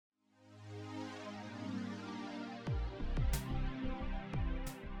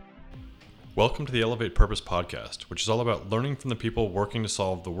Welcome to the Elevate Purpose podcast, which is all about learning from the people working to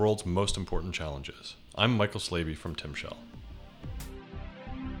solve the world's most important challenges. I'm Michael Slavey from Timshell.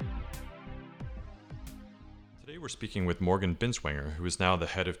 Today we're speaking with Morgan Binswanger, who is now the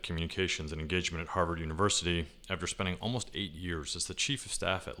head of communications and engagement at Harvard University after spending almost 8 years as the chief of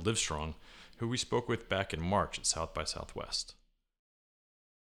staff at LIVESTRONG, who we spoke with back in March at South by Southwest.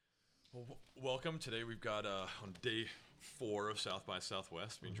 Well, welcome. Today we've got on day 4 of South by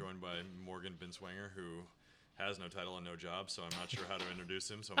Southwest, being joined by Morgan Binswanger, who has no title and no job, so I'm not sure how to introduce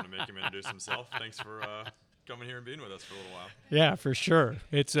him, so I'm going to make him introduce himself. Thanks for coming here and being with us for a little while. Yeah, for sure.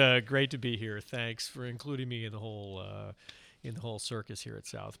 It's great to be here. Thanks for including me in the whole circus here at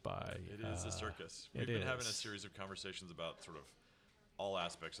South by. It is a circus. We've been having a series of conversations about sort of all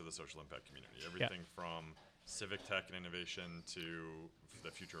aspects of the social impact community, everything from civic tech and innovation to the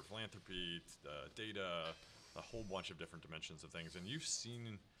future of philanthropy, data, a whole bunch of different dimensions of things. And you've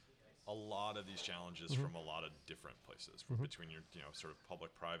seen a lot of these challenges from a lot of different places, between your sort of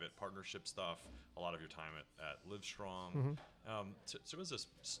public-private partnership stuff, a lot of your time at LiveStrong. So as a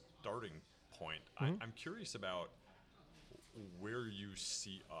starting point, I'm curious about where you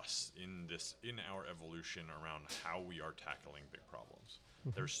see us in our evolution around how we are tackling big problems.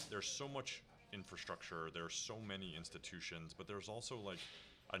 There's so much infrastructure, there's so many institutions, but there's also like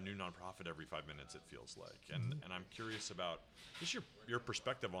a new nonprofit every 5 minutes, it feels like. And I'm curious about just your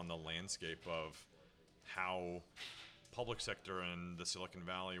perspective on the landscape of how public sector and the Silicon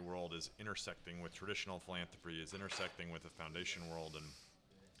Valley world is intersecting with traditional philanthropy, is intersecting with the foundation world, and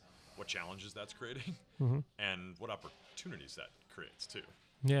what challenges that's creating, and what opportunities that creates too.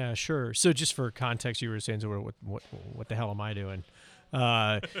 Yeah, sure. So just for context, you were saying, so what the hell am I doing?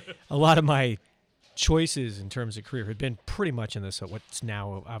 A lot of my choices in terms of career have been pretty much in this what's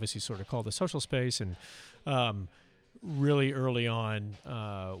now obviously sort of called the social space, and really early on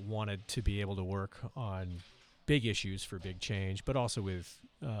wanted to be able to work on big issues for big change, but also with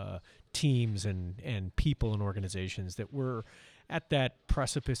teams and people and organizations that were at that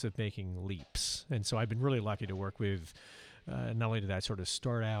precipice of making leaps. And so I've been really lucky to work with not only did I sort of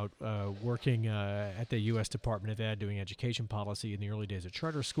start out working at the U.S. Department of Ed doing education policy in the early days of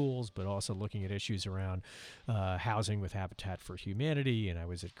charter schools, but also looking at issues around housing with Habitat for Humanity. And I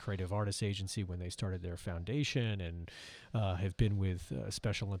was at Creative Artists Agency when they started their foundation, and have been with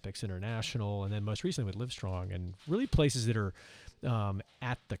Special Olympics International, and then most recently with LiveStrong, and really places that are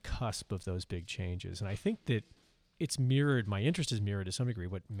at the cusp of those big changes. And I think that it's mirrored, my interest is mirrored to some degree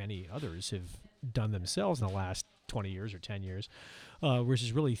what many others have done themselves in the last 20 years or 10 years, which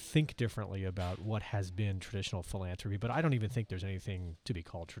is really think differently about what has been traditional philanthropy. But I don't even think there's anything to be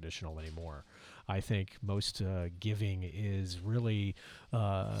called traditional anymore. I think most giving is really,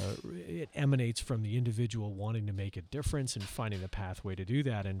 it emanates from the individual wanting to make a difference and finding the pathway to do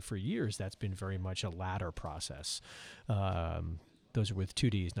that. And for years, that's been very much a ladder process. Those are with 2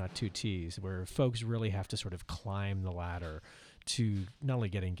 Ds, not 2 Ts, where folks really have to sort of climb the ladder to not only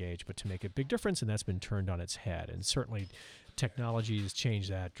get engaged, but to make a big difference, and that's been turned on its head. And certainly technology has changed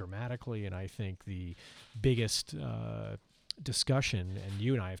that dramatically, and I think the biggest discussion, and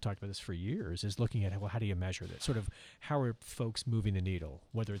you and I have talked about this for years, is looking at, well, how do you measure that? Sort of how are folks moving the needle,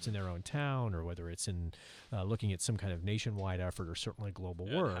 whether it's in their own town or whether it's in looking at some kind of nationwide effort or certainly global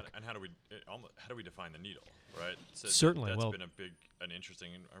work. And how do we define the needle, right? So certainly. That's been an interesting,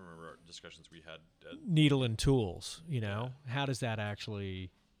 I remember our discussions we had. Needle and tools, how does that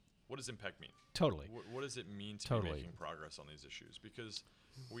actually... What does impact mean? Totally. What does it mean to be making progress on these issues? Because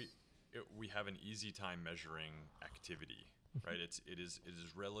we have an easy time measuring activity, right? It is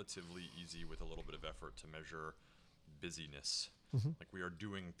relatively easy with a little bit of effort to measure busyness. Like we are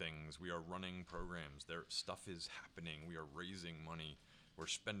doing things, we are running programs, stuff is happening, we are raising money, we're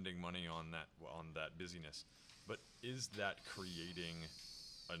spending money on that busyness. But is that creating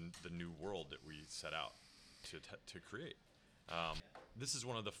the new world that we set out to create? This is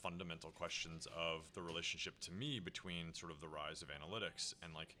one of the fundamental questions of the relationship to me between sort of the rise of analytics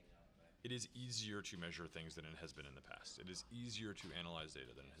and like, it is easier to measure things than it has been in the past. It is easier to analyze data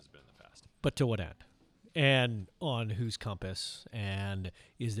than it has been in the past. But to what end? And on whose compass? And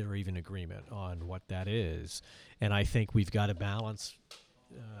is there even agreement on what that is? And I think we've got to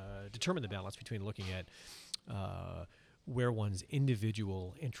determine the balance between looking at where one's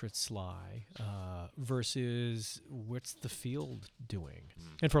individual interests lie versus what's the field doing.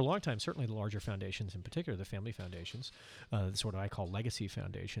 And for a long time, certainly the larger foundations, in particular the family foundations, the sort of I call legacy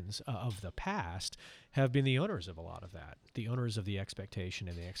foundations of the past, have been the owners of a lot of that, the owners of the expectation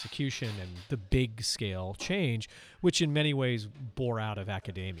and the execution and the big scale change, which in many ways bore out of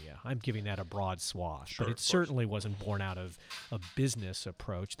academia. I'm giving that a broad swath, Sure, but it certainly wasn't born out of a business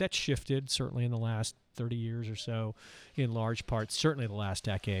approach. That shifted certainly in the last 30 years or so, in large part, certainly the last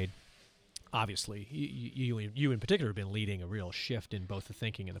decade. Obviously, you in particular have been leading a real shift in both the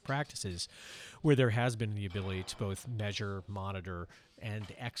thinking and the practices, where there has been the ability to both measure, monitor, and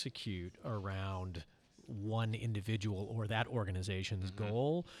execute around one individual or that organization's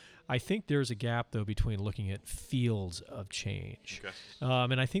goal. I think there's a gap, though, between looking at fields of change. Okay.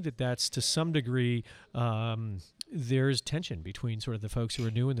 And I think that that's, to some degree, there's tension between sort of the folks who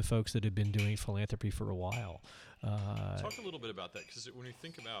are new and the folks that have been doing philanthropy for a while. Talk a little bit about that, because when we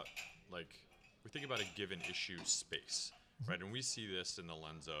think about a given issue space, right? And we see this in the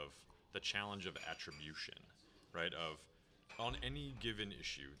lens of the challenge of attribution, right? Of on any given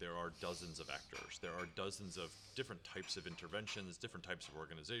issue, there are dozens of actors. There are dozens of different types of interventions, different types of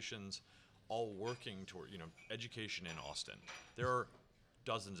organizations, all working toward, education in Austin. There are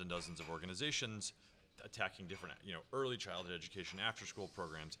dozens and dozens of organizations attacking different, early childhood education, after-school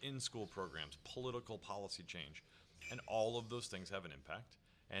programs, in-school programs, political policy change. And all of those things have an impact.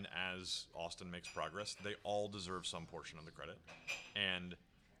 And as Austin makes progress, they all deserve some portion of the credit. And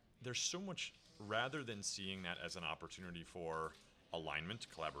there's so much, rather than seeing that as an opportunity for alignment,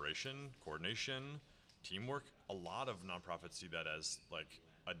 collaboration, coordination, teamwork, a lot of nonprofits see that as like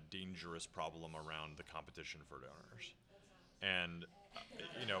a dangerous problem around the competition for donors. And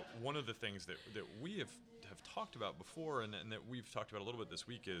one of the things that we have talked about before, and that we've talked about a little bit this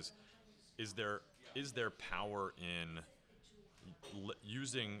week, is there power in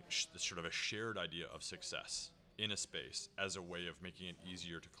using sort of a shared idea of success in a space as a way of making it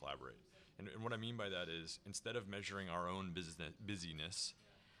easier to collaborate. And what I mean by that is, instead of measuring our own busyness,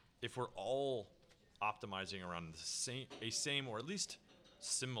 if we're all optimizing around a same or at least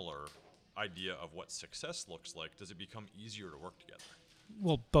similar idea of what success looks like, does it become easier to work together?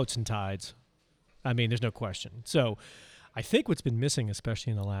 Well, boats and tides. I mean, there's no question. So I think what's been missing,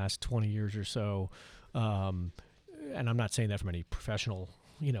 especially in the last 20 years or so, and I'm not saying that from any professional,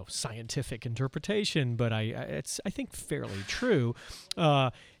 scientific interpretation, but it's I think fairly true,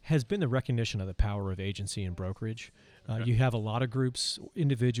 has been the recognition of the power of agency and brokerage. Okay. You have a lot of groups,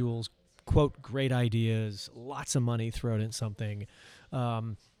 individuals, quote, great ideas, lots of money thrown at something.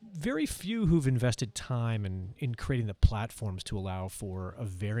 Very few who've invested time in creating the platforms to allow for a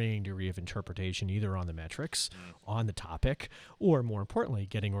varying degree of interpretation, either on the metrics, on the topic, or more importantly,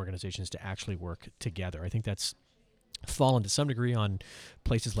 getting organizations to actually work together. I think that's fallen to some degree on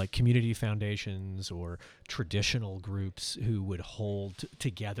places like community foundations or traditional groups who would hold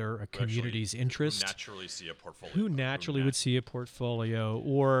together a community's interest. Who naturally see a portfolio. Who naturally would see a portfolio,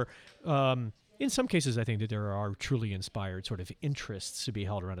 or in some cases, I think that there are truly inspired sort of interests to be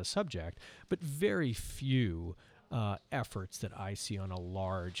held around a subject, but very few efforts that I see on a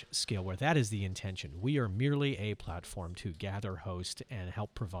large scale where that is the intention. We are merely a platform to gather, host, and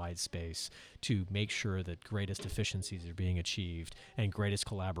help provide space to make sure that greatest efficiencies are being achieved and greatest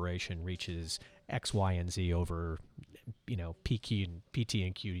collaboration reaches X, Y, and Z over, PT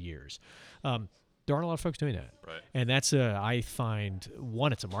and Q years. There aren't a lot of folks doing that. Right. And that's I find,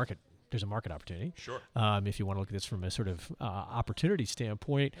 one, it's a market. There's a market opportunity. Sure. If you want to look at this from a sort of opportunity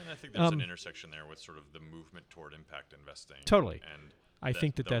standpoint. And I think there's an intersection there with sort of the movement toward impact investing. Totally. And I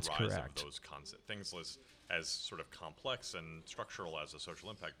think that's rise correct. Of those concepts, things as sort of complex and structural as the social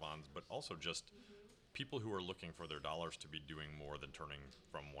impact bonds, but also just people who are looking for their dollars to be doing more than turning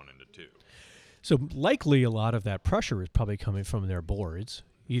from one into two. So likely a lot of that pressure is probably coming from their boards,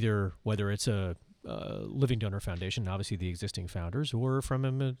 either whether it's a living donor foundation, obviously the existing founders, or from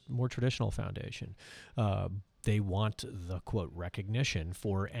a more traditional foundation. They want the, quote, recognition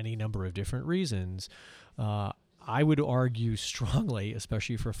for any number of different reasons. I would argue strongly,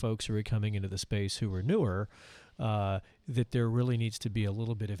 especially for folks who are coming into the space who are newer, that there really needs to be a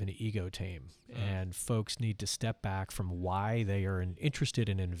little bit of an ego tame, and folks need to step back from why they are interested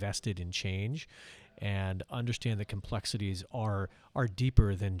and invested in change and understand the complexities are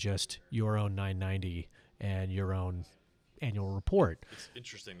deeper than just your own 990 and your own annual report. It's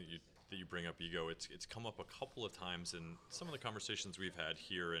interesting that you bring up ego. It's come up a couple of times in some of the conversations we've had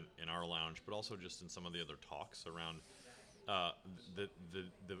here in our lounge, but also just in some of the other talks around the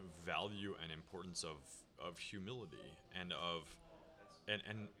value and importance of humility and of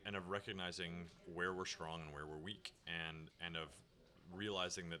and of recognizing where we're strong and where we're weak, and of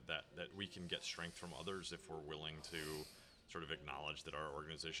realizing that we can get strength from others if we're willing to sort of acknowledge that our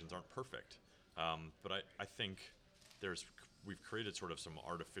organizations aren't perfect. But I think we've created sort of some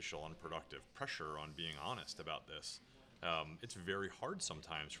artificial, unproductive pressure on being honest about this. It's very hard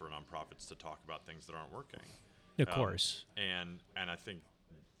sometimes for nonprofits to talk about things that aren't working. Of course. And I think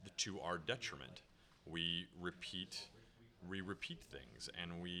to our detriment, we repeat things,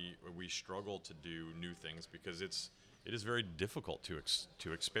 and we struggle to do new things because it is very difficult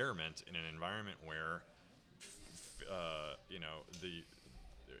to experiment in an environment where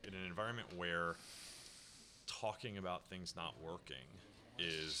in an environment where talking about things not working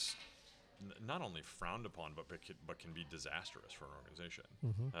is not only frowned upon but can be disastrous for an organization.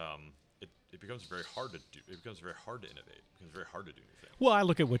 It becomes very hard to do. It becomes very hard to innovate. It becomes very hard to do new things. Well, I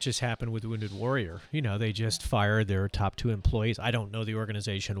look at what just happened with Wounded Warrior. They just fired their top 2 employees. I don't know the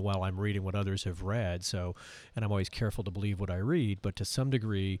organization well. I'm reading what others have read, and I'm always careful to believe what I read. But to some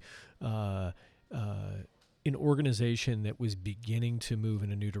degree, an organization that was beginning to move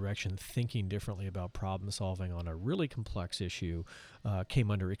in a new direction, thinking differently about problem solving on a really complex issue, came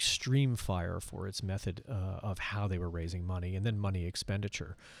under extreme fire for its method of how they were raising money and then money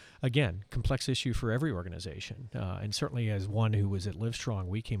expenditure. Again, complex issue for every organization. And certainly as one who was at LiveStrong,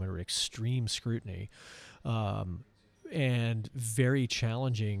 we came under extreme scrutiny. And very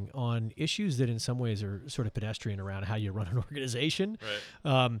challenging on issues that in some ways are sort of pedestrian around how you run an organization,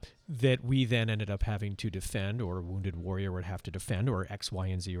 right. That we then ended up having to defend, or Wounded Warrior would have to defend, or X, Y,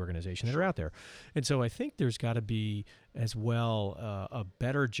 and Z organization that are out there. And so I think there's got to be as well a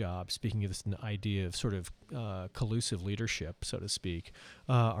better job, speaking of this idea of sort of collusive leadership, so to speak,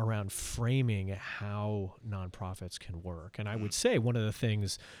 around framing how nonprofits can work. And I would say one of the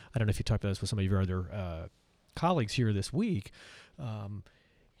things, I don't know if you talked about this with some of your other colleagues here this week,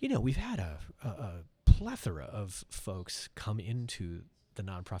 we've had a plethora of folks come into the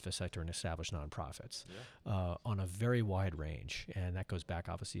nonprofit sector and establish nonprofits on a very wide range. And that goes back,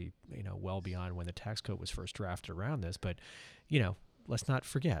 obviously, well beyond when the tax code was first drafted around this. But, let's not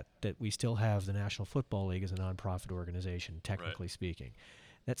forget that we still have the National Football League as a nonprofit organization, technically speaking.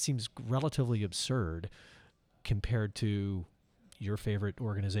 That seems relatively absurd compared to your favorite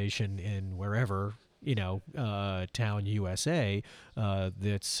organization in wherever, town USA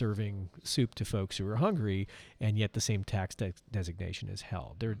that's serving soup to folks who are hungry, and yet the same tax designation is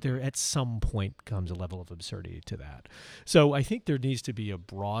held. There at some point comes a level of absurdity to that. So I think there needs to be a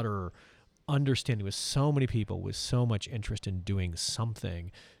broader understanding with so many people with so much interest in doing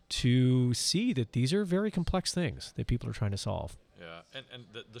something to see that these are very complex things that people are trying to solve. Yeah, and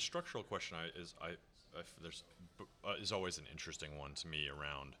the structural question is always an interesting one to me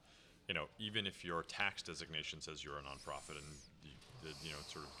around, even if your tax designation says you're a nonprofit and it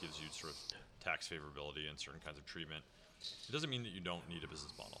sort of gives you sort of tax favorability and certain kinds of treatment, it doesn't mean that you don't need a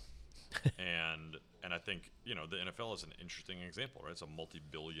business model. and I think the NFL is an interesting example, right? It's a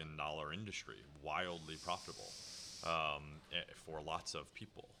multi-billion-dollar industry, wildly profitable for lots of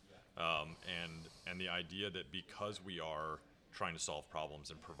people, and the idea that because we are trying to solve problems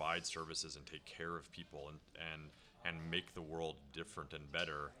and provide services and take care of people and make the world different and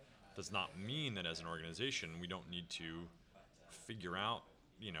better, does not mean that as an organization we don't need to figure out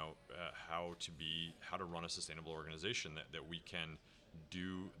how to run a sustainable organization that we can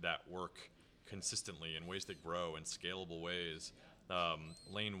do that work consistently in ways that grow in scalable ways.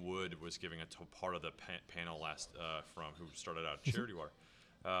 Lane Wood was giving part of the panel who started out at Charity War,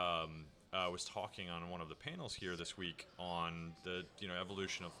 was talking on one of the panels here this week on the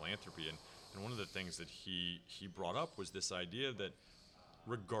evolution of philanthropy, and one of the things that he brought up was this idea that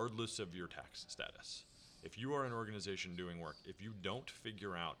regardless of your tax status, if you are an organization doing work, if you don't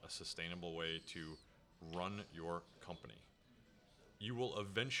figure out a sustainable way to run your company, you will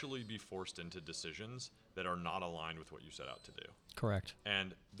eventually be forced into decisions that are not aligned with what you set out to do. Correct.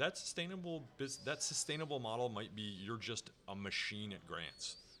 And that sustainable model might be you're just a machine at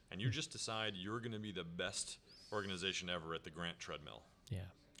grants, and you just decide you're going to be the best organization ever at the grant treadmill. Yeah.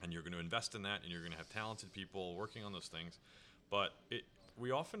 And you're going to invest in that, and you're going to have talented people working on those things. But we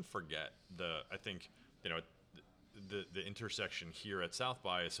often forget the intersection here at South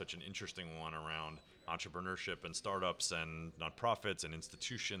by is such an interesting one around entrepreneurship and startups and nonprofits and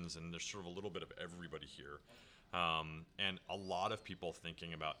institutions, and there's sort of a little bit of everybody here, and a lot of people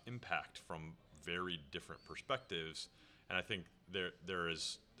thinking about impact from very different perspectives. And I think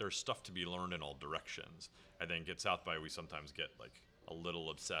there's stuff to be learned in all directions. I think at South by we sometimes get like a little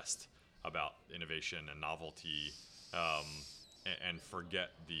obsessed about innovation and novelty, and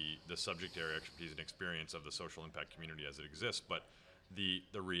forget the subject area expertise and experience of the social impact community as it exists. But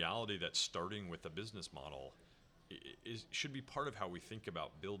the reality that starting with a business model should be part of how we think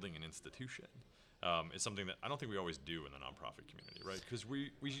about building an institution. It's something that I don't think we always do in the nonprofit community, right? Because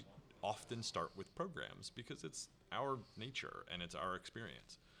we often start with programs because it's our nature and it's our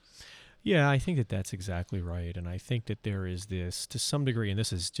experience. Yeah, I think that that's exactly right. And I think that there is this, to some degree, and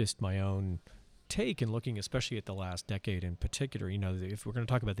this is just my own take and looking especially at the last decade in particular, if we're going to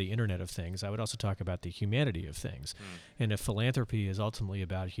talk about the Internet of Things, I would also talk about the humanity of things. And if philanthropy is ultimately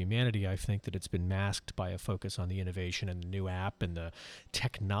about humanity, I think that it's been masked by a focus on the innovation and the new app and the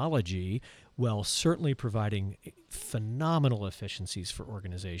technology, while certainly providing phenomenal efficiencies for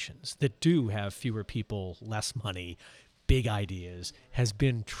organizations that do have fewer people, less money, big ideas, has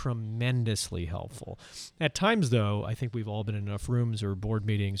been tremendously helpful. At times, though, I think we've all been in enough rooms or board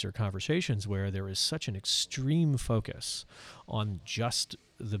meetings or conversations where there is such an extreme focus on just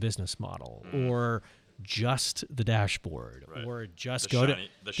the business model or just the dashboard or just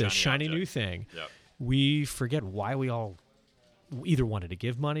the shiny new thing. Yep. We forget why we all either wanted to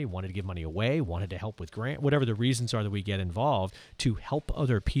give money away, wanted to help with grant, whatever the reasons are that we get involved. To help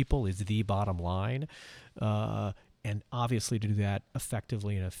other people is the bottom line. And obviously to do that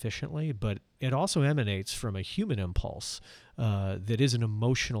effectively and efficiently, but it also emanates from a human impulse that is an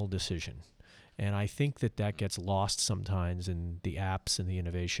emotional decision. And I think that gets lost sometimes in the apps and the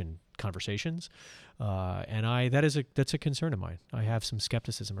innovation conversations. That's a concern of mine. I have some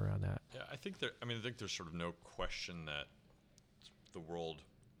skepticism around that. Yeah, I think there's sort of no question that the world,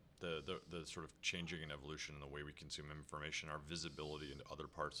 the sort of changing and evolution in the way we consume information, our visibility into other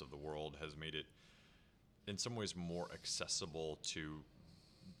parts of the world has made it in some ways more accessible to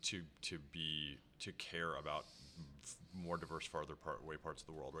care about more diverse, farther away parts of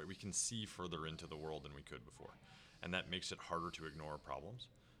the world, right? We can see further into the world than we could before, and that makes it harder to ignore problems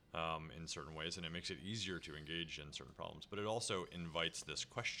in certain ways, and it makes it easier to engage in certain problems. But it also invites this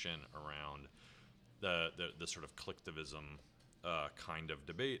question around the sort of collectivism kind of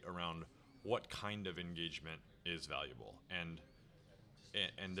debate around what kind of engagement is valuable. And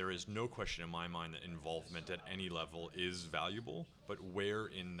there is no question in my mind that involvement at any level is valuable, but where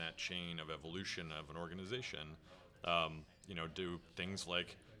in that chain of evolution of an organization, do things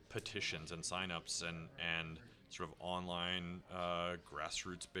like petitions and signups and sort of online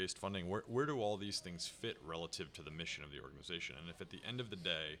grassroots-based funding, where do all these things fit relative to the mission of the organization? And if at the end of the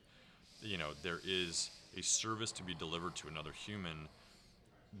day, there is a service to be delivered to another human,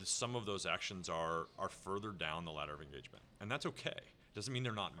 some of those actions are further down the ladder of engagement, and that's okay. Doesn't mean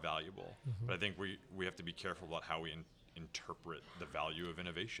they're not valuable, but I think we have to be careful about how we interpret the value of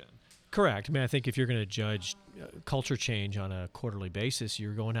innovation. Correct. I think if you're going to judge culture change on a quarterly basis,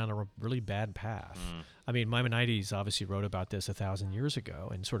 you're going down a really bad path. Maimonides obviously wrote about this 1,000 years ago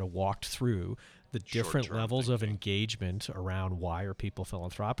and sort of walked through the different levels of engagement around why are people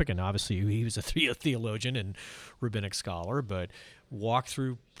philanthropic. And obviously he was a theologian and rabbinic scholar, but walked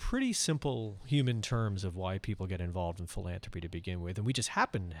through pretty simple human terms of why people get involved in philanthropy to begin with. And we just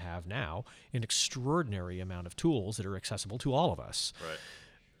happen to have now an extraordinary amount of tools that are accessible to all of us. Right.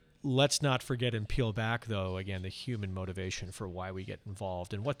 Let's not forget and peel back, though, again, the human motivation for why we get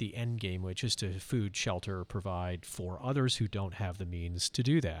involved and what the end game, which is to food, shelter, provide for others who don't have the means to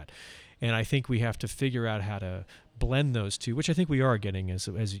do that. And I think we have to figure out how to blend those two, which I think we are getting, as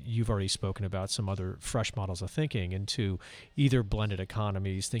you've already spoken about, some other fresh models of thinking, into either blended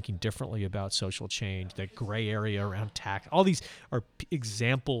economies, thinking differently about social change, the gray area around tax. All these are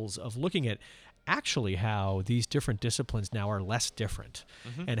examples of looking at actually how these different disciplines now are less different,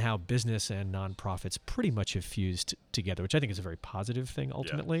 and how business and nonprofits pretty much have fused together, which I think is a very positive thing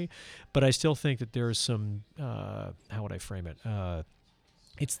ultimately. Yeah. But I still think that there's some, how would I frame it?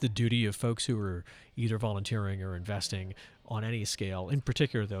 It's the duty of folks who are either volunteering or investing on any scale, in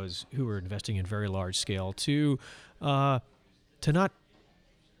particular those who are investing in very large scale, to not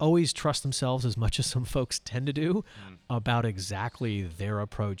always trust themselves as much as some folks tend to do about exactly their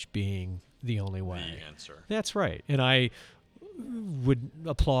approach being the only way. The answer. That's right. And I would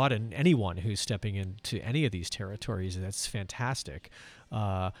applaud anyone who's stepping into any of these territories. That's fantastic.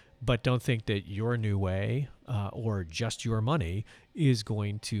 But don't think that your new way or just your money is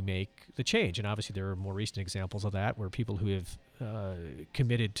going to make the change. And obviously there are more recent examples of that where people who have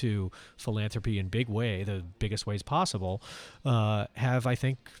committed to philanthropy in big way, the biggest ways possible, have, I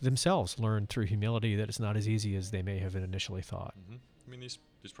think, themselves learned through humility that it's not as easy as they may have initially thought.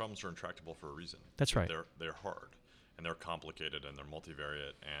 These problems are intractable for a reason. That's right. They're hard, and they're complicated, and they're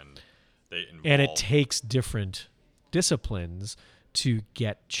multivariate, and they involve... And it takes different disciplines to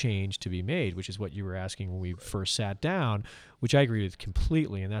get change to be made, which is what you were asking when we first sat down, which I agree with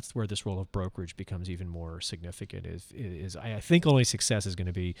completely. And that's where this role of brokerage becomes even more significant. I think only success is going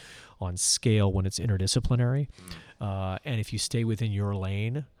to be on scale when it's interdisciplinary. And if you stay within your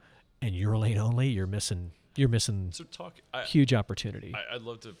lane and your lane only, you're missing huge opportunity. I'd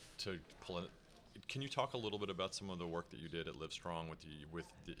love to pull in. Can you talk a little bit about some of the work that you did at LiveStrong with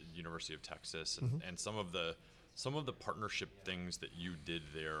the University of Texas and some of the partnership things that you did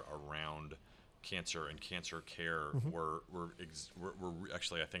there around cancer and cancer care were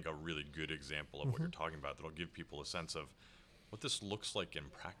actually, I think, a really good example of what you're talking about that'll give people a sense of what this looks like in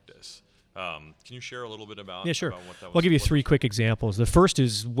practice. Can you share a little bit about? Yeah, sure. About what that was? I'll give you three quick examples. The first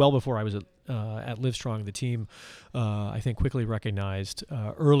is well before I was at LiveStrong, the team, I think, quickly recognized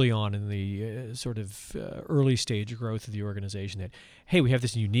early on in the sort of early stage growth of the organization that, hey, we have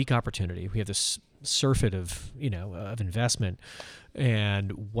this unique opportunity. We have this surfeit of investment,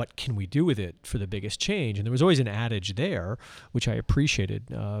 and what can we do with it for the biggest change? And there was always an adage there, which I appreciated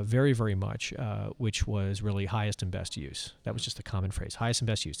very, very much, which was really highest and best use. That was just a common phrase: highest and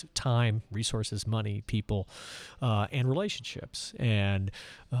best use of time, resources, money, people, and relationships. And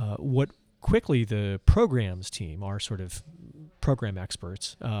what quickly the programs team, our sort of program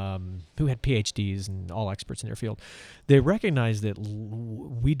experts who had PhDs and all experts in their field, they recognized that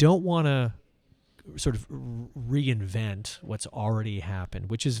we don't want to sort of reinvent what's already happened,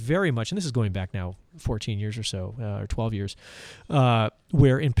 which is very much, and this is going back now 14 years or so, or 12 years,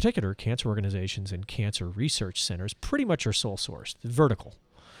 where in particular cancer organizations and cancer research centers pretty much are sole sourced, vertical.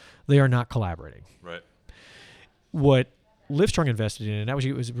 They are not collaborating. Right. What LiveStrong invested in, and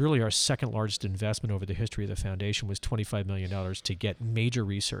it was really our second largest investment over the history of the foundation, was $25 million to get major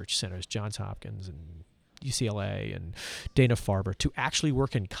research centers, Johns Hopkins and UCLA and Dana-Farber, to actually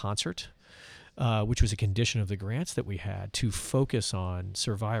work in concert, which was a condition of the grants that we had, to focus on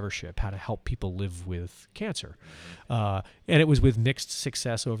survivorship, how to help people live with cancer. And it was with mixed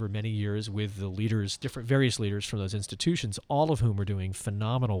success over many years with the leaders, various leaders from those institutions, all of whom were doing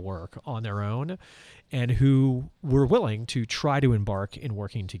phenomenal work on their own and who were willing to try to embark in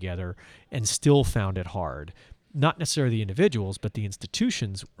working together and still found it hard. Not necessarily the individuals, but the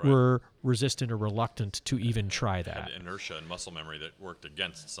institutions were resistant or reluctant to even try that. Had inertia and muscle memory that worked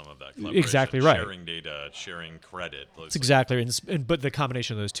against some of that collaboration. Exactly right. Sharing data, sharing credit. That's exactly, but the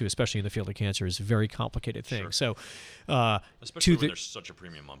combination of those two, especially in the field of cancer, is a very complicated thing. Sure. So, especially when there's such a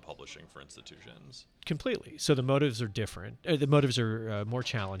premium on publishing for institutions. Completely. So the motives are different. The motives are more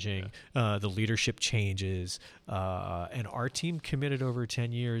challenging. Yeah. The leadership changes, and our team committed over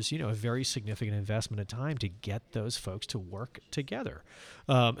 10 years, a very significant investment of time to get those folks to work together.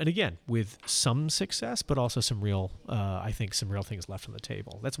 And again, with some success, but also some real things left on the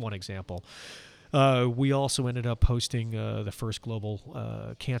table. That's one example. We also ended up hosting the first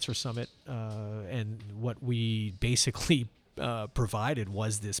global cancer summit, and what we basically provided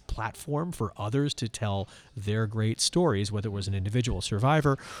was this platform for others to tell their great stories, whether it was an individual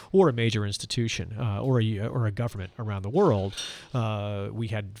survivor or a major institution or a government around the world. We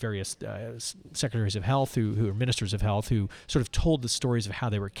had various secretaries of health who are ministers of health who sort of told the stories of how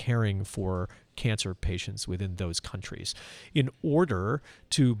they were caring for cancer patients within those countries in order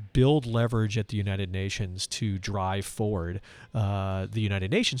to build leverage at the United Nations to drive forward the United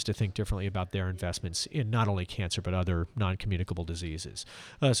Nations to think differently about their investments in not only cancer but other non-communicable diseases.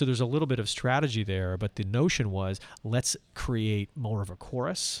 So there's a little bit of strategy there, but the notion was, let's create more of a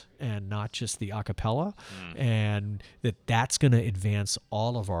chorus and not just the a cappella, and that's going to advance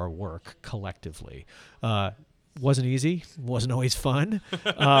all of our work collectively. Wasn't easy, wasn't always fun.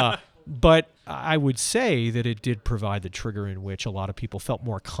 But I would say that it did provide the trigger in which a lot of people felt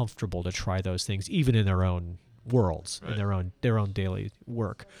more comfortable to try those things, even in their own worlds, in their own daily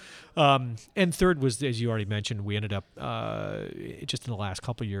work. And third was, as you already mentioned, we ended up just in the last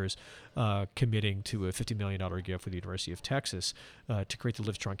couple of years committing to a $50 million gift with the University of Texas to create the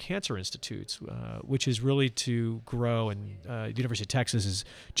LiveStrong Cancer Institutes, which is really to grow. And the University of Texas has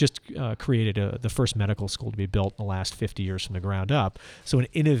just created the first medical school to be built in the last 50 years from the ground up. So an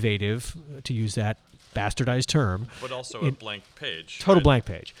innovative, to use that bastardized term. But also a blank page. Total blank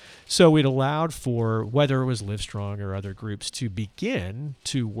page. So it allowed for, whether it was LiveStrong or other groups, to begin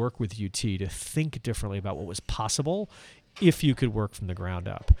to work with UT to think differently about what was possible if you could work from the ground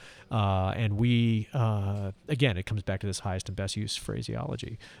up. And we, again, it comes back to this highest and best use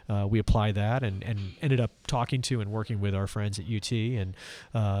phraseology. We applied that and ended up talking to and working with our friends at UT and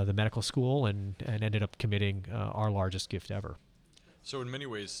the medical school and ended up committing our largest gift ever. So in many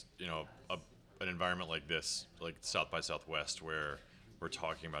ways, an environment like this, like South by Southwest, where we're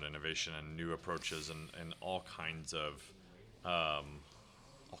talking about innovation and new approaches and all kinds of all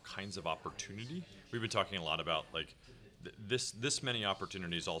kinds of opportunity. We've been talking a lot about like this many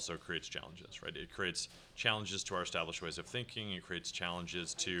opportunities also creates challenges, right? It creates challenges to our established ways of thinking. It creates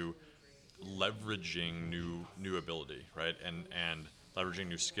challenges to leveraging new ability, right? And leveraging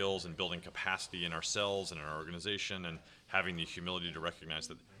new skills and building capacity in ourselves and in our organization, and having the humility to recognize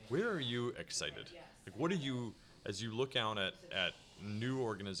that. Where are you excited? Like, what are you, as you look out at new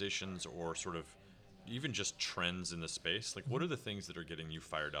organizations or sort of even just trends in the space, like what are the things that are getting you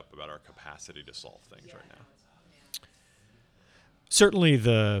fired up about our capacity to solve things right now? Certainly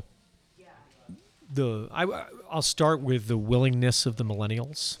I'll start with the willingness of the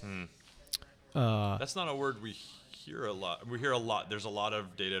millennials. That's not a word we hear a lot. We hear a lot. There's a lot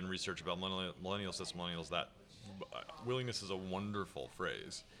of data and research about millennials, this, millennials, that. Willingness is a wonderful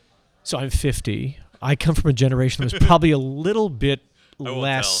phrase. So I'm 50. I come from a generation that was probably a little bit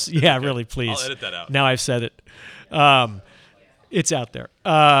less. Yeah, okay. Really, please. I'll edit that out. Now I've said it. It's out there.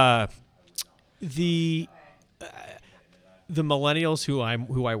 The millennials who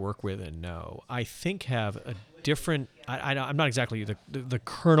I work with and know, I think have a different. I'm not exactly the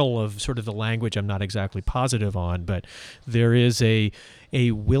kernel of sort of the language. I'm not exactly positive on, but there is a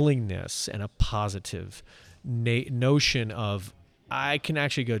willingness and a positive notion of I can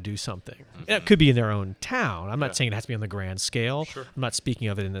actually go do something. Mm-hmm. It could be in their own town. I'm not saying it has to be on the grand scale. Sure. I'm not speaking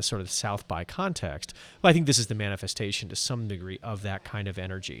of it in this sort of South by context. But I think this is the manifestation to some degree of that kind of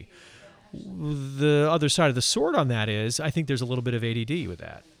energy. The other side of the sword on that is I think there's a little bit of ADD with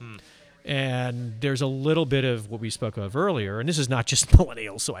that. And there's a little bit of what we spoke of earlier, and this is not just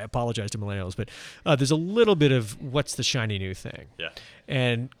millennials, so I apologize to millennials, but there's a little bit of what's the shiny new thing. Yeah.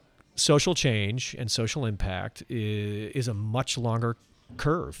 And social change and social impact is a much longer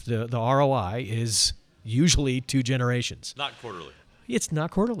curve. The ROI is usually 2 generations. Not quarterly. It's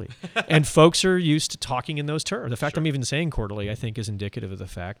not quarterly. And folks are used to talking in those terms. The fact I'm even saying quarterly, I think, is indicative of the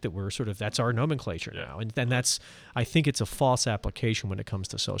fact that we're sort of, that's our nomenclature now. And that's, I think it's a false application when it comes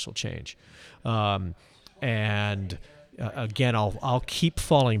to social change. Again, I'll keep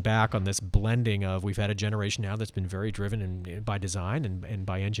falling back on this blending of we've had a generation now that's been very driven by design and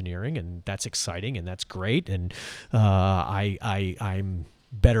by engineering, and that's exciting and that's great. And I'm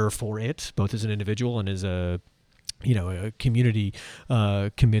better for it, both as an individual and as a community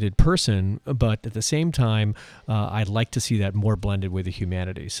committed person. But at the same time, I'd like to see that more blended with the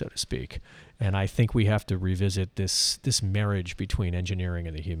humanities, so to speak. And I think we have to revisit this marriage between engineering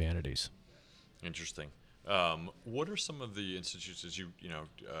and the humanities. Interesting. What are some of the institutions you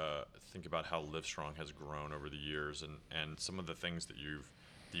think about how LiveStrong has grown over the years, and some of the things that you've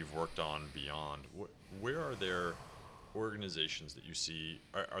worked on beyond? Where are there organizations that you see?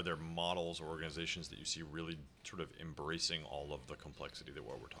 Are there models or organizations that you see really sort of embracing all of the complexity that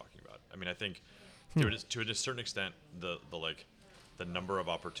what we're talking about? I mean, I think to a certain extent, the number of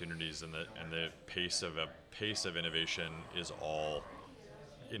opportunities and the pace of innovation is all.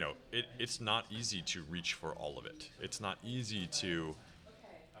 It's not easy to reach for all of it. It's not easy to,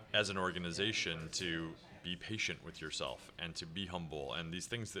 as an organization, to be patient with yourself and to be humble. And these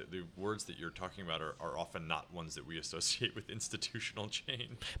things, the words that you're talking about are often not ones that we associate with institutional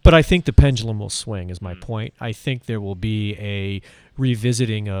change. But I think the pendulum will swing, is my point. I think there will be a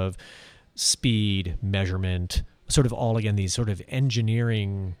revisiting of speed, measurement, sort of all, again, these sort of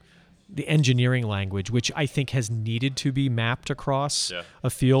engineering language, which I think has needed to be mapped across a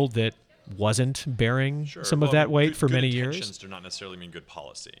field that wasn't bearing some of that weight for many years. Good intentions do not necessarily mean good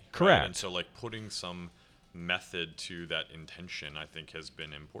policy. Correct. Right? And so putting some method to that intention, I think, has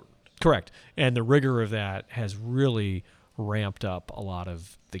been important. Correct. And the rigor of that has really ramped up a lot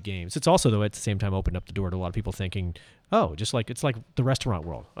of the games. It's also, though, at the same time opened up the door to a lot of people thinking, it's like the restaurant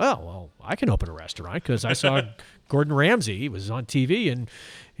world. Oh, well, I can open a restaurant because I saw Gordon Ramsay. He was on TV and,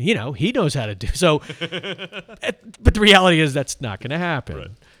 he knows how to do. So, but the reality is that's not going to happen.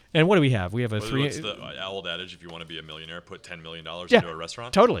 Right. And what do we have? We have What's the old adage, if you want to be a millionaire, put $10 million into a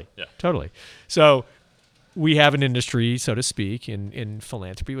restaurant? Totally. Yeah. Totally. So we have an industry, so to speak, in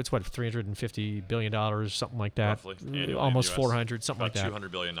philanthropy. It's $350 billion, something like that. Roughly. Almost 400, something like that. About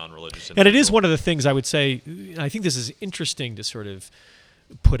 $200 billion non-religious. And it is one of the things I would say, I think this is interesting to sort of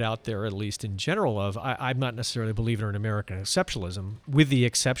put out there, at least in general, of I'm not necessarily a believer in American exceptionalism, with the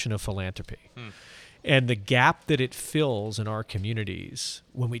exception of philanthropy. And the gap that it fills in our communities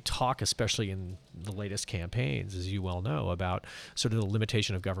when we talk, especially in the latest campaigns, as you well know, about sort of the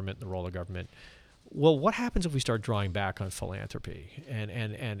limitation of government, the role of government. Well, what happens if we start drawing back on philanthropy?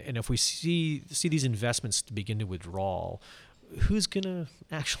 And if we see these investments begin to withdraw, who's going to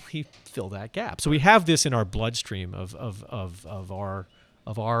actually fill that gap? So we have this in our bloodstream of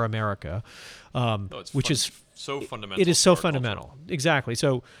of our America, which is so fundamental. It is so to our fundamental. culture. Exactly.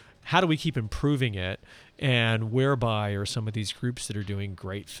 So how do we keep improving it, and whereby are some of these groups that are doing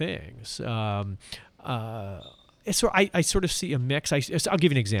great things? I sort of see a mix. I'll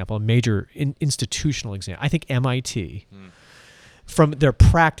give you an example, a major institutional example. I think MIT, from their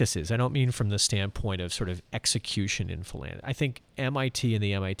practices, I don't mean from the standpoint of sort of execution in philanthropy. I think MIT and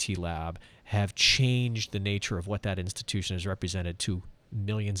the MIT lab have changed the nature of what that institution has represented to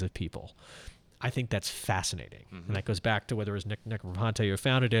millions of people. I think that's fascinating. And that goes back to whether it was Nick Necropante who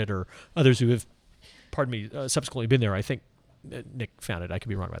founded it or others who have, subsequently been there. I think Nick founded it. I could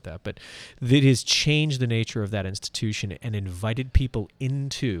be wrong about that. But it has changed the nature of that institution and invited people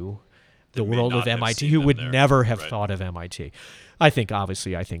into the world of MIT who would never have thought of MIT. I think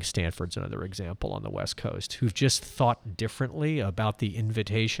Stanford's another example on the West Coast who've just thought differently about the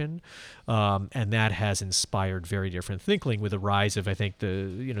invitation, and that has inspired very different thinking with the rise of, I think,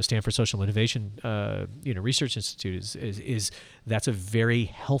 the Stanford Social Innovation Research Institute is that's a very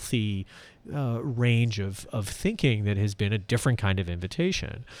healthy range of thinking that has been a different kind of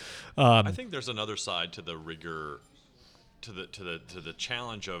invitation. I think there's another side to the rigor, to the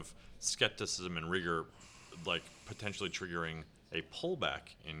challenge of skepticism and rigor, like potentially triggering a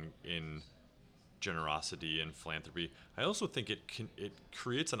pullback in generosity and philanthropy. I also think it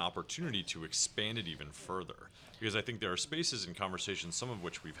creates an opportunity to expand it even further, because I think there are spaces and conversations, some of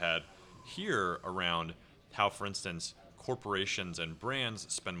which we've had here, around how, for instance, corporations and brands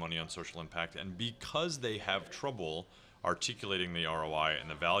spend money on social impact, and because they have trouble articulating the ROI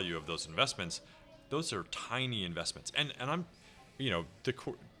and the value of those investments, those are tiny investments. And I'm,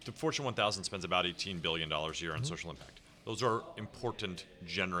 the Fortune 1000 spends about $18 billion a year on social impact. Those are important,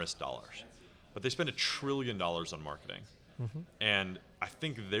 generous dollars. But they spend $1 trillion on marketing. And I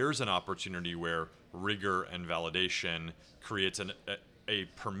think there's an opportunity where rigor and validation creates a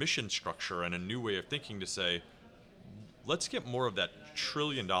permission structure and a new way of thinking to say, let's get more of that $1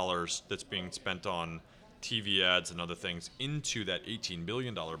 trillion that's being spent on TV ads and other things into that $18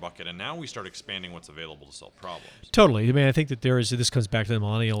 billion bucket, and now we start expanding what's available to solve problems. Totally. I mean, I think that this comes back to the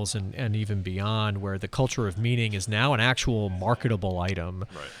millennials and even beyond, where the culture of meaning is now an actual marketable item.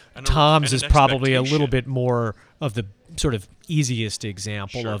 Right. Tom's is probably a little bit more of the sort of easiest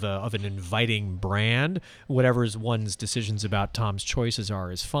example of an inviting brand. Whatever one's decisions about Tom's choices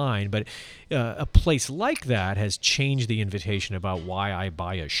are is fine, but a place like that has changed the invitation about why I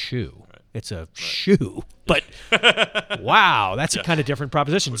buy a shoe. It's a shoe, but wow, that's a kind of different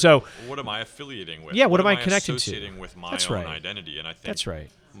proposition. So, what am I affiliating with? Yeah, what am I connected to? Associating with my that's own right. identity, and I think that's right.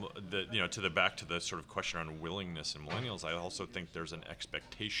 Back to the sort of question on willingness in millennials, I also think there's an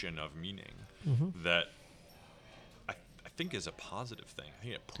expectation of meaning that I think is a positive thing. I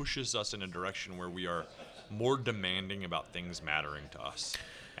think it pushes us in a direction where we are more demanding about things mattering to us,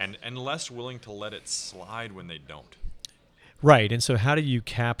 and less willing to let it slide when they don't. Right, and so how do you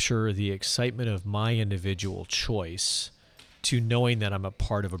capture the excitement of my individual choice to knowing that I'm a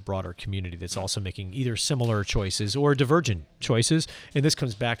part of a broader community that's also making either similar choices or divergent choices? And this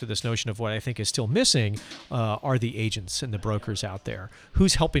comes back to this notion of what I think is still missing are the agents and the brokers out there.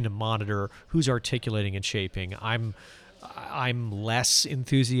 Who's helping to monitor, who's articulating and shaping? I'm less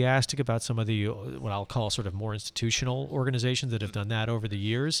enthusiastic about some of the what I'll call sort of more institutional organizations that have done that over the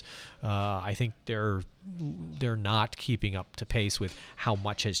years. I think they're not keeping up to pace with how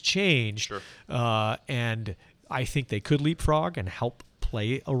much has changed, and I think they could leapfrog and help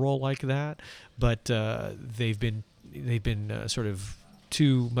play a role like that, but they've been sort of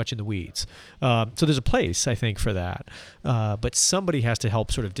too much in the weeds. So there's a place, I think, for that, but somebody has to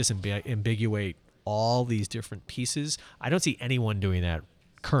help sort of disambiguate all these different pieces. I don't see anyone doing that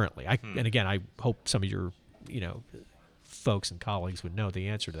currently. And again, I hope some of your, folks and colleagues would know the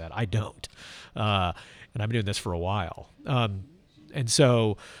answer to that. I don't. And I've been doing this for a while. And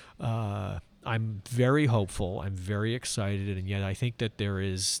so I'm very hopeful. I'm very excited. And yet I think that there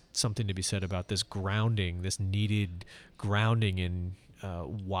is something to be said about this grounding, this needed grounding in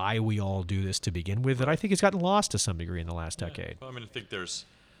why we all do this to begin with, that I think has gotten lost to some degree in the last decade. Well, I think there's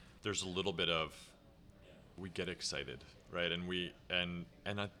a little bit of, we get excited, right? And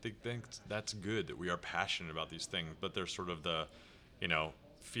I think that's good that we are passionate about these things, but there's sort of the,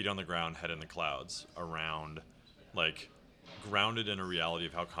 feet on the ground, head in the clouds around, like, grounded in a reality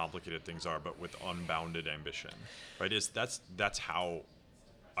of how complicated things are, but with unbounded ambition, right? That's how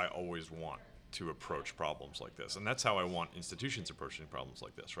I always want to approach problems like this, and that's how I want institutions approaching problems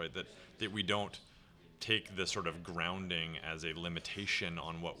like this, right? That we don't take the sort of grounding as a limitation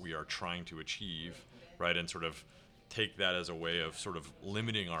on what we are trying to achieve, right? And sort of take that as a way of sort of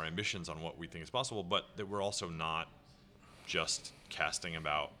limiting our ambitions on what we think is possible, but that we're also not just casting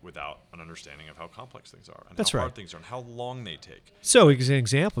about without an understanding of how complex things are and That's how right. hard things are and how long they take. So, as an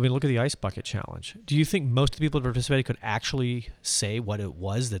example, I mean, look at the Ice Bucket Challenge. Do you think most of the people that participated could actually say what it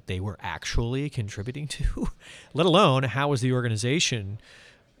was that they were actually contributing to? Let alone, how was the organization?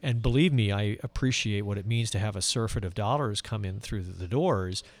 And believe me, I appreciate what it means to have a surfeit of dollars come in through the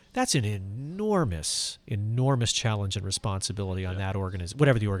doors. That's an enormous, enormous challenge and responsibility on that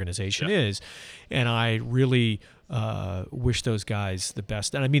whatever the organization is. And I really wish those guys the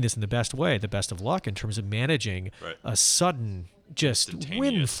best. And I mean this in the best way, the best of luck in terms of managing a sudden just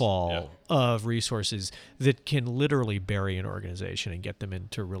windfall of resources that can literally bury an organization and get them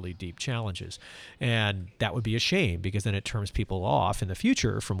into really deep challenges. And that would be a shame, because then it turns people off in the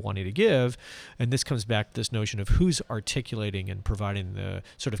future from wanting to give. And this comes back to this notion of who's articulating and providing the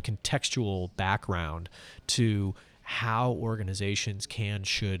sort of contextual background to how organizations can,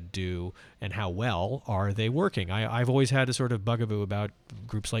 should do, and how well are they working. I've always had a sort of bugaboo about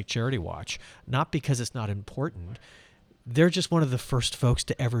groups like Charity Watch, not because it's not important. They're just one of the first folks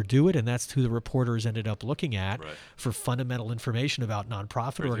to ever do it, and that's who the reporters ended up looking at for fundamental information about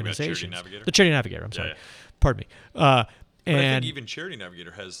nonprofit organizations. The Charity Navigator, I'm sorry. Pardon me. But I think even Charity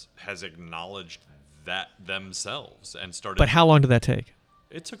Navigator has acknowledged that themselves and started. But how long did that take?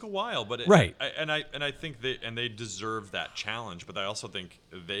 It took a while, but I think they deserve that challenge. But I also think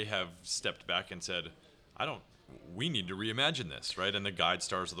they have stepped back and said, we need to reimagine this, right? And the Guide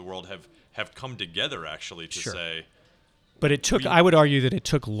Stars of the world have come together actually to say. But it took. I would argue that it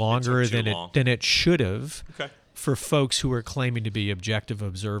took longer than it should have for folks who were claiming to be objective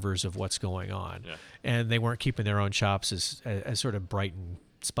observers of what's going on, and they weren't keeping their own chops as sort of bright and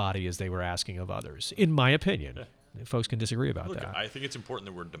spotty as they were asking of others. In my opinion, folks can disagree about that. I think it's important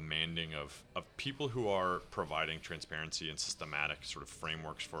that we're demanding of people who are providing transparency and systematic sort of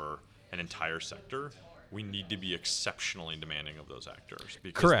frameworks for an entire sector. We need to be exceptionally demanding of those actors,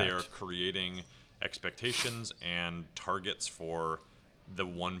 because they are creating expectations and targets for the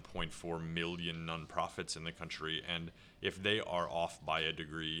 1.4 million nonprofits in the country, and if they are off by a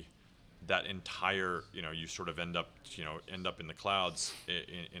degree, that entire you sort of end up in the clouds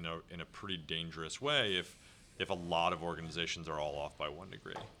in a pretty dangerous way if a lot of organizations are all off by 1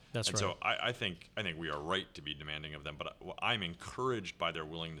 degree. That's right. So I think we are right to be demanding of them, but I'm encouraged by their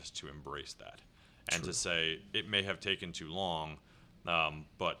willingness to embrace that and to say it may have taken too long,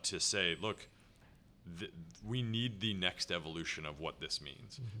 but to say, look, we need the next evolution of what this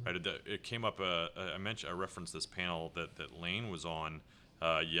means. Right? It came up. I referenced this panel that Lane was on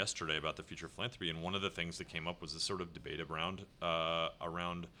yesterday about the future of philanthropy, and one of the things that came up was this sort of debate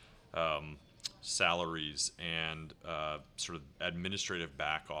around salaries and sort of administrative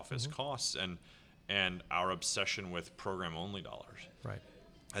back office costs, and our obsession with program only dollars. Right.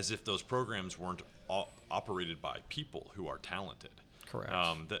 As if those programs weren't operated by people who are talented. Correct.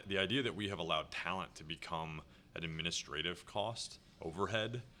 The idea that we have allowed talent to become an administrative cost,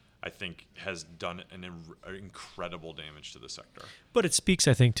 overhead, I think has done an incredible damage to the sector. But it speaks,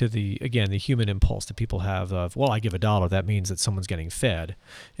 I think, to the human impulse that people have of, well, I give $1, that means that someone's getting fed.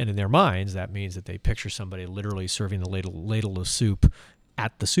 And in their minds, that means that they picture somebody literally serving the ladle of soup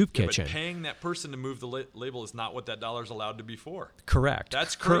at the soup kitchen. But paying that person to move the label is not what that $1 is allowed to be for. Correct.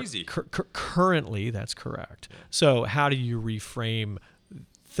 That's crazy. Currently, that's correct. Yeah. So how do you reframe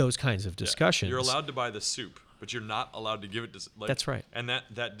those kinds of discussions? You're allowed to buy the soup, but you're not allowed to give it to. That's right. And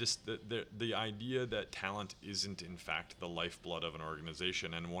the idea that talent isn't in fact the lifeblood of an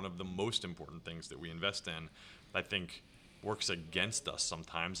organization, and one of the most important things that we invest in, I think, works against us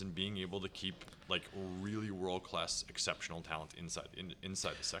sometimes in being able to keep really world-class, exceptional talent inside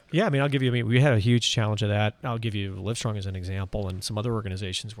the sector. Yeah, we had a huge challenge of that. I'll give you LiveStrong as an example, and some other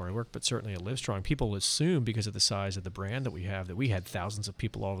organizations where I work, but certainly at LiveStrong, people assume because of the size of the brand that we have that we had thousands of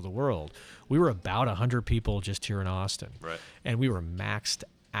people all over the world. We were about 100 people just here in Austin, right? And we were maxed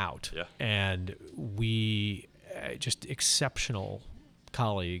out. Yeah. And we just exceptional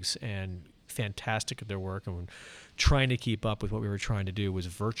colleagues and fantastic at their work, and trying to keep up with what we were trying to do was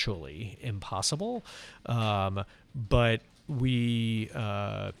virtually impossible. But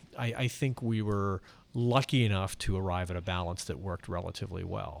I think we were lucky enough to arrive at a balance that worked relatively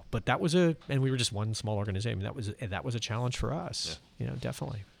well. But and we were just one small organization. That was a challenge for us. Yeah.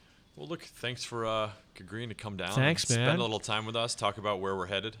 Definitely. Well, look, thanks for agreeing to come down. Thanks, and man. Spend a little time with us, talk about where we're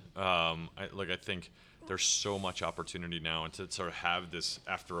headed. I think there's so much opportunity now, and to sort of have this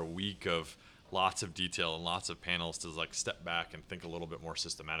after a week of lots of detail and lots of panels to step back and think a little bit more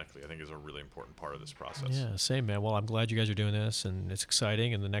systematically, I think is a really important part of this process. Yeah, same, man. Well, I'm glad you guys are doing this, and it's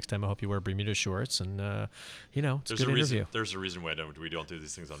exciting. And the next time, I hope you wear Bermuda shorts, and it's a good interview. There's a reason why we don't do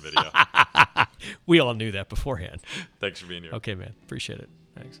these things on video. We all knew that beforehand. Thanks for being here. Okay, man. Appreciate it.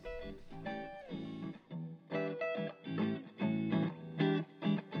 Thanks.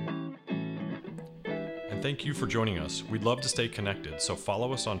 And thank you for joining us. We'd love to stay connected, so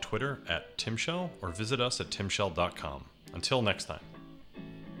follow us on Twitter @TimShell or visit us at timshell.com. Until next time.